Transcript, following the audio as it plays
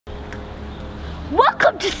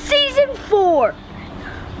Welcome to season 4.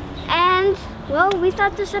 And well, we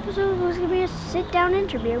thought this episode was gonna be a sit-down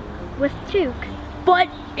interview with Toque, but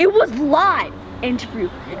it was live interview.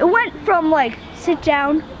 It went from like sit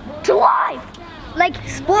down to live. Like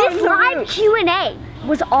this live Q&A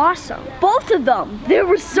was awesome. Both of them, they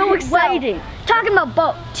were so exciting. Well, talking about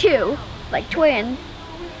both, two, like twin,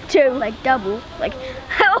 two, like double, like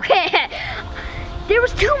okay. There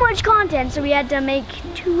was too much content, so we had to make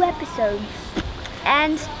 2 episodes.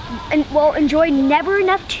 And well, enjoy Never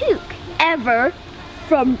Enough Toque ever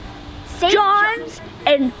from St. John's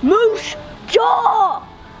and Moose Jaw.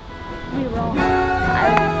 We were all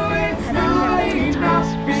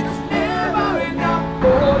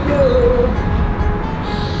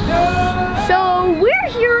So we're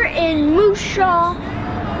here in Moose Jaw,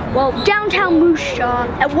 well, downtown Moose Jaw,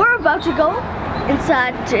 and we're about to go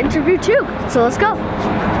inside to interview Toque. So let's go.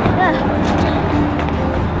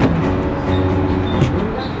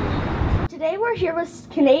 Today we're here with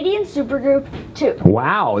Canadian supergroup Toque.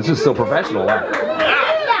 Wow, this is so professional. Yeah, it's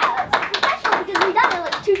professional because we've done it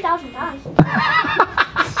like 2,000 times.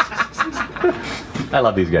 I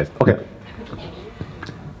love these guys. Okay.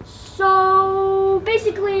 So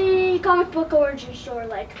basically, comic book origin story,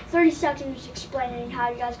 like 30 seconds explaining how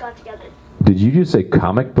you guys got together. Did you just say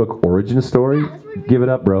comic book origin story? Yeah, Give it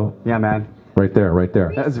up, bro. Yeah, man. Right there, right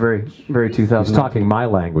there. That was very 2000. He's talking my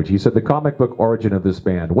language. He said the comic book origin of this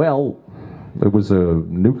band. Well, it was a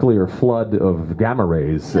nuclear flood of gamma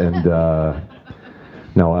rays, and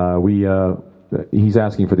he's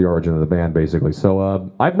asking for the origin of the band, basically.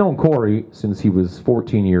 So I've known Corey since he was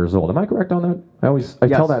 14 years old. Am I correct on that? I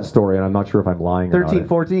tell that story, and I'm not sure if I'm lying or not. 13,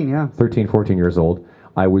 14, yeah. 13, 14 years old.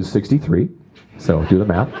 I was 63, so do the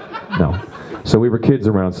math. No. So we were kids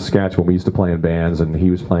around Saskatchewan. We used to play in bands, and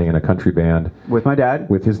he was playing in a country band. With my dad.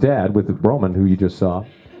 With his dad, with Roman, who you just saw.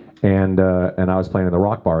 And I was playing in the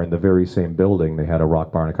rock bar in the very same building. They had a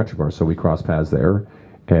rock bar and a country bar, so we crossed paths there.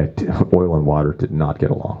 And oil and water did not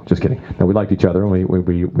get along. Just kidding. No, we liked each other, and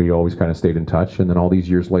we always kind of stayed in touch. And then all these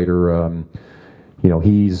years later,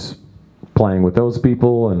 he's playing with those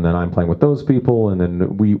people, and then I'm playing with those people, and then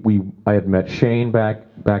I had met Shane back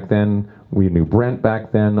then. We knew Brent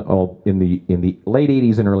back then. In the late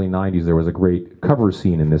 80s and early 90s, there was a great cover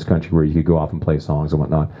scene in this country where you could go off and play songs and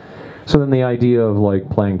whatnot. So then the idea of like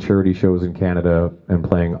playing charity shows in Canada and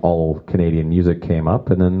playing all Canadian music came up,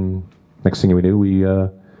 and then next thing we knew, we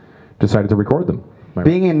decided to record them.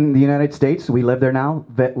 Being in the United States, we live there now,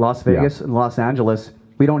 Las Vegas and Los Angeles.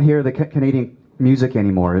 We don't hear the Canadian music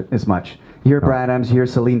anymore as much. You hear Brad Adams, you hear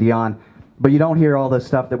Celine Dion, but you don't hear all the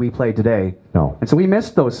stuff that we play today. No. And so we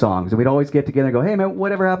missed those songs, and we'd always get together and go, hey man,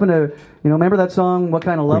 whatever happened to, remember that song, What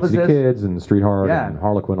Kind of Love Is This? Kids and Street Heart and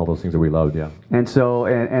Harlequin, all those things that we loved, yeah. And so,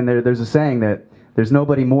 and there's a saying that there's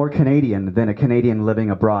nobody more Canadian than a Canadian living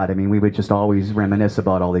abroad. I mean, we would just always reminisce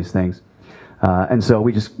about all these things. And so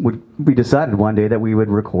we decided one day that we would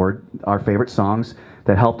record our favorite songs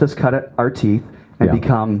that helped us cut our teeth and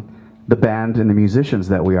become the band and the musicians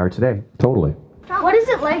that we are today. Totally. What is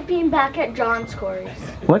it like being back at John's, Corey?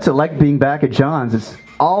 What's it like being back at John's? It's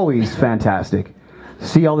always fantastic.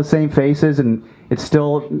 See all the same faces, and it's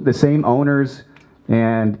still the same owners,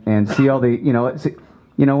 and see all the,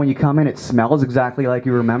 when you come in, it smells exactly like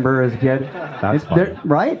you remember as a kid. That's funny.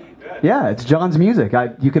 Right? Yeah, it's John's music.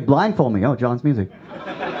 You could blindfold me. Oh, John's music.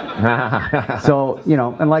 So,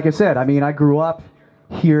 and like I said, I grew up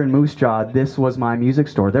here in Moose Jaw. This was my music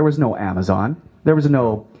store. There was no Amazon. There was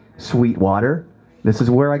no Sweetwater. This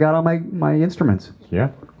is where I got all my instruments.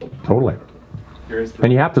 Yeah, totally.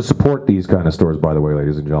 And you have to support these kind of stores, by the way,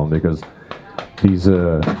 ladies and gentlemen, because these,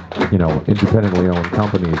 independently owned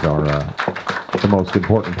companies are the most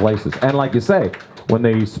important places. And like you say, when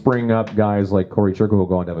they spring up guys like Corey Churko who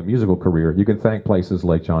go on to have a musical career, you can thank places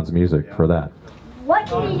like John's Music for that. What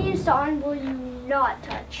Canadian song will you not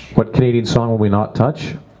touch? What Canadian song will we not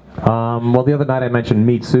touch? Well, the other night I mentioned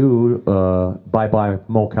Me Too, Bye Bye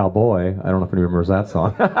Mo Cowboy. I don't know if anyone remembers that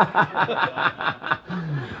song.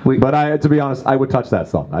 But to be honest, I would touch that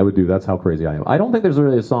song. I would do. That's how crazy I am. I don't think there's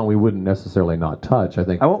really a song we wouldn't necessarily not touch. I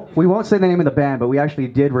think we won't say the name of the band, but we actually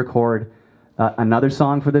did record another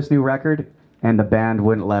song for this new record, and the band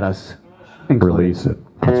wouldn't let us release it.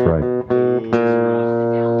 That's right.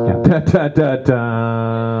 Yeah. Da, da, da,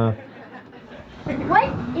 da. What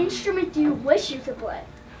instrument do you wish you could play?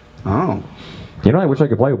 Oh. I wish I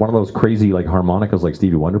could play one of those crazy like harmonicas like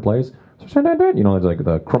Stevie Wonder plays. You know, it's like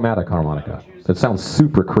the chromatic harmonica. It sounds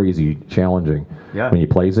super crazy challenging. Yeah. When he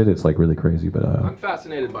plays it, it's like really crazy. But I'm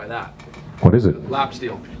fascinated by that. what is it? Lap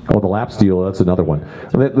steel. Oh, the lap steel. That's another one.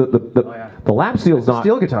 The lap steel is not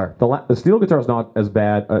steel guitar. The steel guitar is not as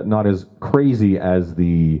bad, not as crazy as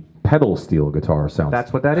the pedal steel guitar sounds.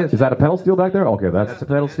 That's what that is. Is that a pedal steel back there? Okay, That's a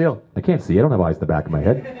pedal steel. I can't see. I don't have eyes in the back of my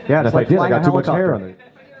head. Yeah, And it's if like I did, I flying got a too much hair helicopter. on it.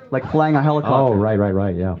 Like flying a helicopter. Oh,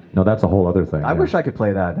 right. Yeah. No, that's a whole other thing. I wish I could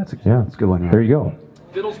play that. That's a good one. Yeah. There you go.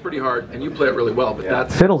 Fiddle's pretty hard, and you play it really well,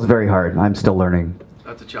 but Fiddle's very hard. I'm still learning.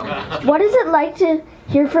 that's a challenge. What is it like to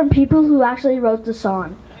hear from people who actually wrote the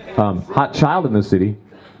song? Hot Child in the City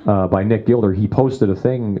by Nick Gilder. He posted a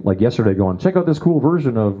thing like yesterday going, check out this cool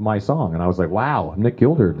version of my song. And I was like, wow, Nick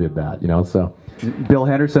Gilder did that, you know, so. Bill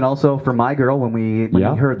Henderson also for My Girl, when he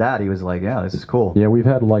heard that, he was like, yeah, this is cool. Yeah, we've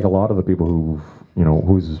had like a lot of the people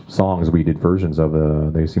whose songs we did versions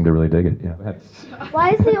of, they seem to really dig it. Yeah.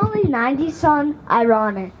 Why is the only 90s song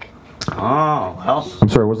ironic? Oh, well. I'm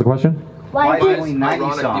sorry, what's the question? Why is Why it? only 90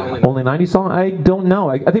 Ironic, song? the only- Only 90 song? I don't know.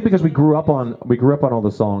 I think because we grew up on all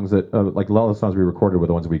the songs that like a lot of the songs we recorded were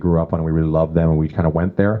the ones we grew up on and we really loved them and we kind of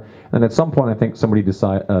went there. And at some point I think somebody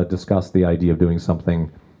discussed the idea of doing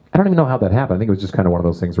something. I don't even know how that happened. I think it was just kind of one of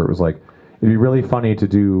those things where it was like it'd be really funny to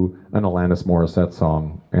do an Alanis Morissette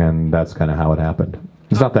song, and that's kind of how it happened.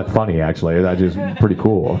 It's not that funny actually. That's just pretty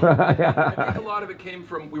cool. I think a lot of it came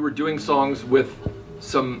from we were doing songs with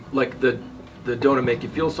some like the Don't Make You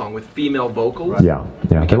Feel song with female vocals. Yeah.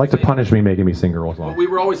 They like to punish me making me sing girl songs. We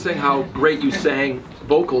were always saying how great you sang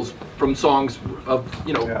vocals from songs of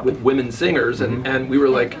with women singers, and we were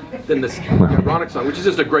like, then this ironic song, which is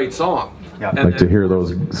just a great song. Yeah. And I'd like to then- hear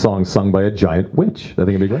those songs sung by a giant witch. I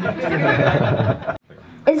think it'd be great.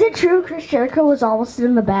 Is it true Chris Jericho was almost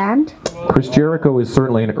in the band? Chris Jericho is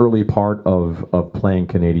certainly an early part of playing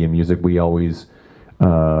Canadian music. We always,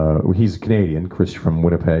 he's Canadian, Chris from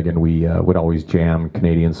Winnipeg, and we would always jam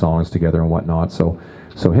Canadian songs together and whatnot. So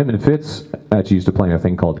him and Fitz actually used to play a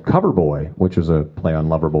thing called Cover Boy, which was a play on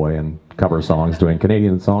Lover Boy and cover songs, doing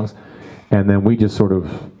Canadian songs. And then we just sort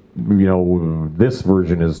of, this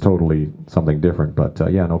version is totally something different. But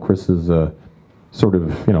Chris is sort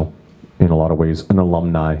of, in a lot of ways, an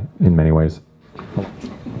alumni in many ways.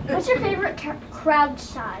 What's your favorite crowd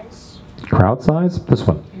size? Crowd size? This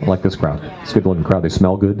one. I like this crowd. It's a good looking crowd. They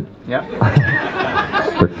smell good. Yeah.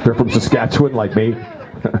 They're from Saskatchewan like me.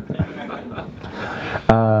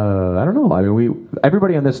 I don't know. I mean,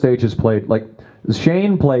 everybody on this stage has played, like,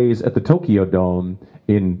 Shane plays at the Tokyo Dome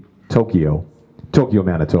in Tokyo,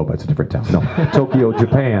 Manitoba. It's a different town. No, Tokyo,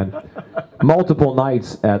 Japan. Multiple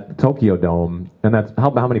nights at the Tokyo Dome, and that's how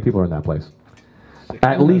many people are in that place?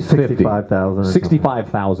 At least 50. 65,000.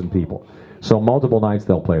 65,000 people. So multiple nights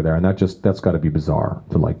they'll play there, and that's got to be bizarre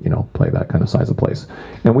to play that kind of size of place.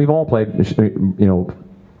 And we've all played,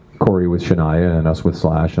 Corey with Shania and us with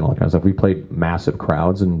Slash and all that kind of stuff. We played massive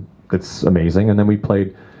crowds, and it's amazing. And then we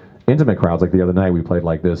played intimate crowds. Like the other night, we played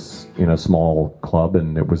like this in a small club,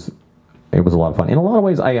 and it was a lot of fun. In a lot of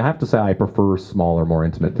ways, I have to say I prefer smaller, more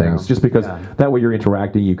intimate things, just because that way you're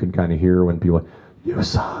interacting. You can kind of hear when people are, you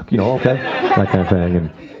suck, okay, that kind of thing.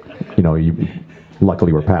 And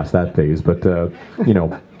luckily we're past that phase, but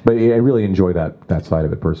but I really enjoy that side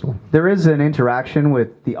of it personally. There is an interaction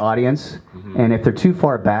with the audience, and if they're too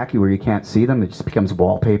far back where you can't see them, it just becomes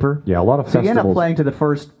wallpaper. Yeah, a lot of So festivals. you end up playing to the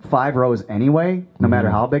first 5 rows anyway, no matter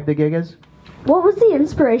how big the gig is. What was the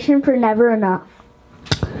inspiration for Never Enough?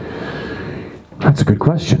 That's a good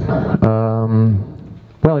question.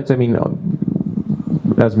 Well,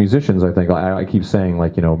 as musicians, I think I keep saying,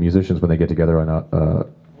 musicians when they get together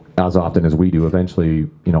on as often as we do, eventually,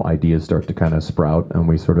 ideas start to kind of sprout, and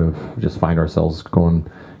we sort of just find ourselves coming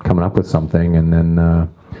up with something, and then,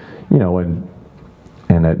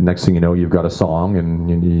 next thing you know, you've got a song,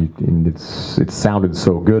 and it sounded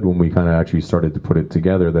so good when we kind of actually started to put it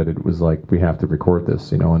together that it was like we have to record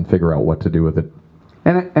this, and figure out what to do with it.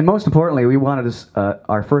 And most importantly, we wanted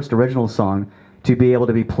our first original song to be able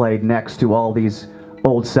to be played next to all these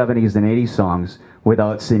old 70s and 80s songs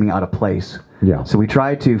without seeming out of place. Yeah. So we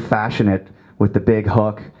tried to fashion it with the big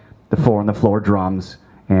hook, the 4-on-the-floor drums,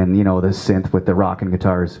 and the synth with the rockin'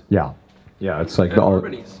 guitars. Yeah. Yeah, it's like And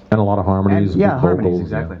harmonies. And a lot of harmonies. And, yeah, with harmonies, vocals,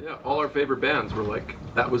 exactly. Yeah, all our favorite bands were like,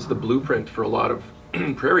 that was the blueprint for a lot of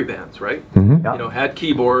prairie bands, right? Yeah. Had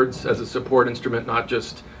keyboards as a support instrument, not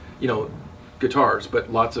just, guitars,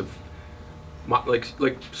 but lots of,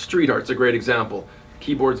 like Street Art's a great example.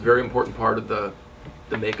 Keyboard's a very important part of the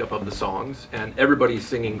makeup of the songs, and everybody's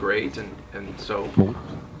singing great, and so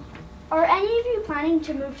Are any of you planning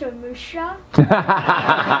to move to a moose jaw?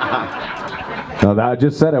 No, that I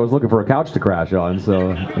just said I was looking for a couch to crash on,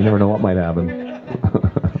 so you never know what might happen.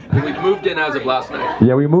 We've moved in as of last night.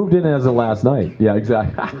 Yeah, we moved in as of last night. Yeah,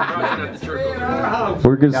 exactly. At the Turcos.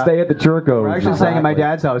 We're gonna stay at the Turcos. We're actually staying at my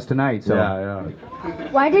dad's house tonight. So. Yeah.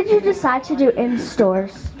 Why did you decide to do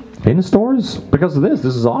in-stores? In stores because of this.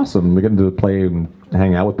 This is awesome. We get to play and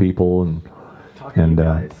hang out with people and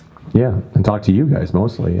yeah, and talk to you guys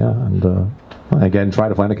mostly. Yeah, and again, try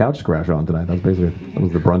to find a couch to crash on tonight. That was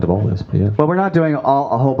the brunt of all this. But yeah. Well, we're not doing a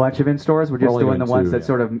whole bunch of in-stores. We're just only doing the doing ones two, that yeah.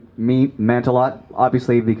 sort of meant a lot.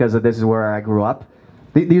 Obviously, because of this is where I grew up.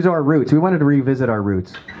 These are our roots. We wanted to revisit our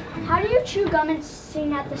roots. How do you chew gum and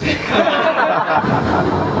sing at the same time?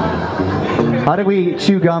 How do we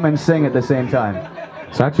chew gum and sing at the same time?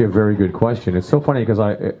 It's actually a very good question. It's so funny because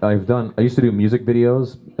I used to do music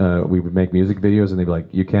videos. We would make music videos and they'd be like,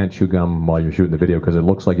 you can't chew gum while you're shooting the video because it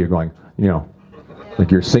looks like you're going,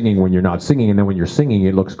 like you're singing when you're not singing, and then when you're singing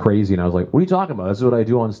it looks crazy. And I was like, what are you talking about? This is what I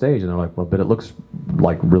do on stage. And they're like, well, but it looks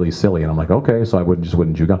like really silly. And I'm like, okay, so I wouldn't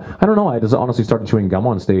chew gum. I don't know. I just honestly started chewing gum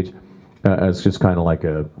on stage as just kind of like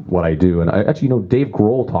what I do. And I actually, Dave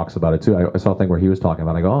Grohl talks about it too. I saw a thing where he was talking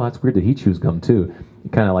about it. I go, oh, that's weird that he chews gum too.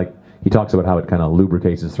 He talks about how it kind of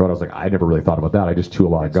lubricates his throat. I was like, I never really thought about that. I just chew a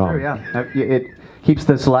lot of gum. True, yeah. It keeps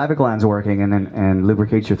the salivary glands working and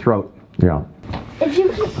lubricates your throat. Yeah. If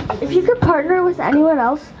you could partner with anyone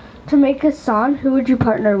else to make a song, who would you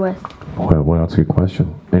partner with? Well, that's a good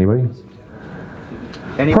question. Anybody?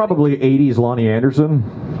 Probably 80s Lonnie Anderson.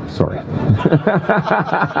 Sorry.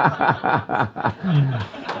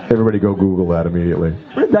 Everybody go Google that immediately.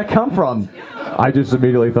 Where did that come from? I just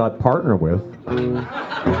immediately thought partner with.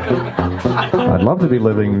 I'd love to be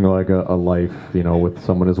living like a life, with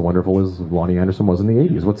someone as wonderful as Lonnie Anderson was in the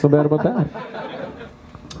 80s. What's so bad about that?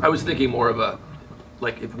 I was thinking more of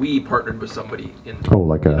if we partnered with somebody in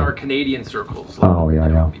our Canadian circles. That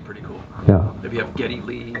would be pretty cool. Yeah. Maybe have Geddy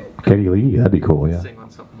Lee. Geddy Lee, that'd be cool, yeah. Sing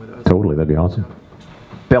on something with us. Totally, that'd be awesome.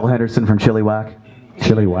 Bill Henderson from Chili Whack.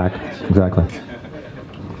 Chili Whack, exactly.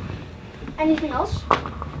 Anything else?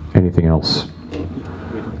 Anything else?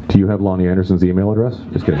 Do you have Lonnie Anderson's email address?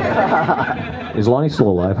 Just kidding. Is Lonnie still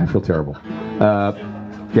alive? I feel terrible.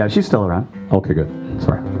 Yeah, she's still around. Okay, good.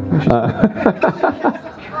 Sorry.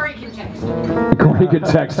 Corey can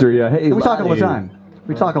text her, yeah. Hey, we talk all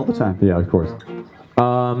the time. Yeah, of course.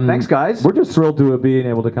 Thanks, guys. We're just thrilled to being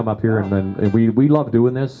able to come up here, and we love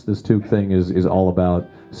doing this. This Toque thing is all about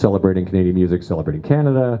celebrating Canadian music, celebrating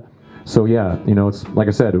Canada. So yeah, it's like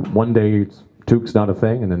I said, one day Toque's not a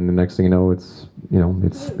thing, and then the next thing you know, it's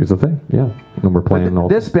a thing. Yeah, and we're playing all.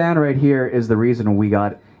 This band right here is the reason we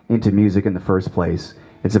got into music in the first place.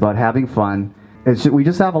 It's about having fun. We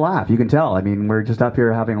just have a laugh. You can tell. I mean, we're just up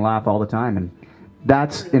here having a laugh all the time, and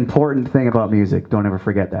that's important thing about music. Don't ever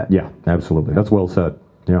forget that. Yeah, absolutely. That's well said.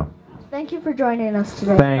 Yeah. Thank you for joining us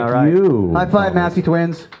today. Thank you. High five, Massey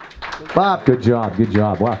twins. Bob. Good job.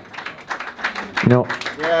 Wow.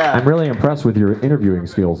 I'm really impressed with your interviewing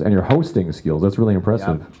skills and your hosting skills. That's really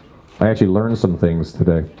impressive. Yep. I actually learned some things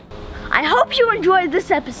today. I hope you enjoyed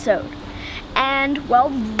this episode. And,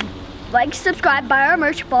 subscribe, buy our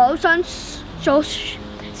merch, follow us on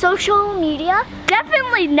social media.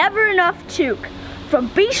 Definitely never enough Toque from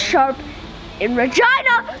Be Sharp in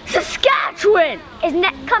Regina, Saskatchewan is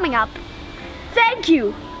coming up. Thank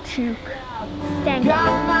you, Toque. Thank you.